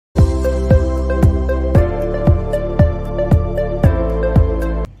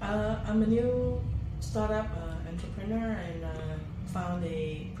found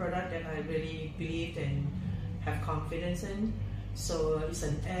a product that I really believed and have confidence in. So it's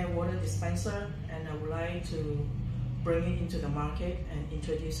an air water dispenser, and I would like to bring it into the market and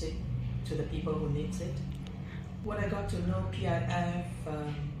introduce it to the people who needs it. What I got to know PIF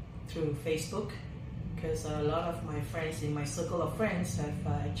through Facebook, because a lot of my friends in my circle of friends have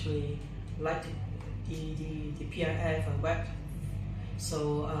actually liked the PIF web.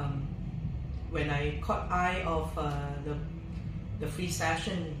 So when I caught eye of the free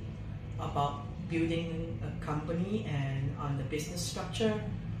session about building a company and on the business structure,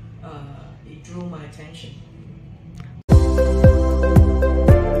 it drew my attention.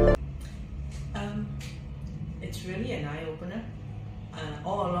 It's really an eye-opener.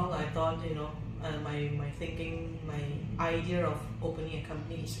 All along I thought, my thinking, my idea of opening a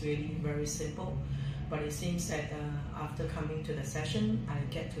company is really very simple, but it seems that after coming to the session, I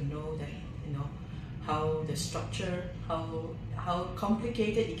get to know that how the structure, how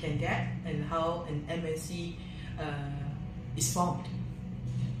complicated it can get, and how an MNC is formed.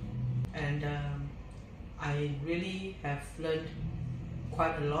 And I really have learned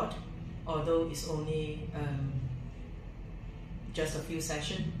quite a lot, although it's only just a few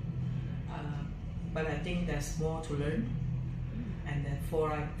sessions. But I think there's more to learn, and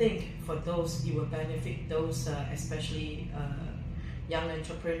therefore I think for those, it will benefit those especially young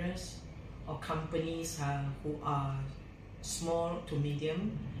entrepreneurs or companies who are small to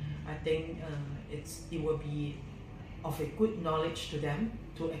medium. I think it will be of a good knowledge to them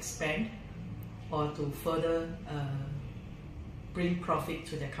to expand or to further bring profit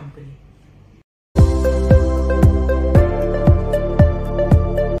to their company.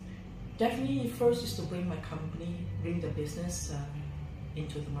 Definitely, first is to bring my company, bring the business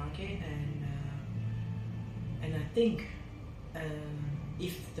into the market, and I think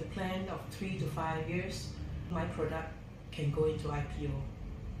if the plan of 3 to 5 years, my product can go into IPO.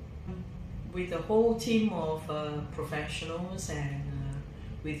 With the whole team of professionals and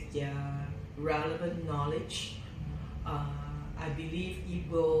with their relevant knowledge, I believe it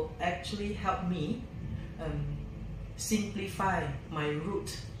will actually help me simplify my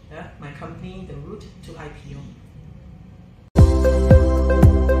route, my company, the route to IPO.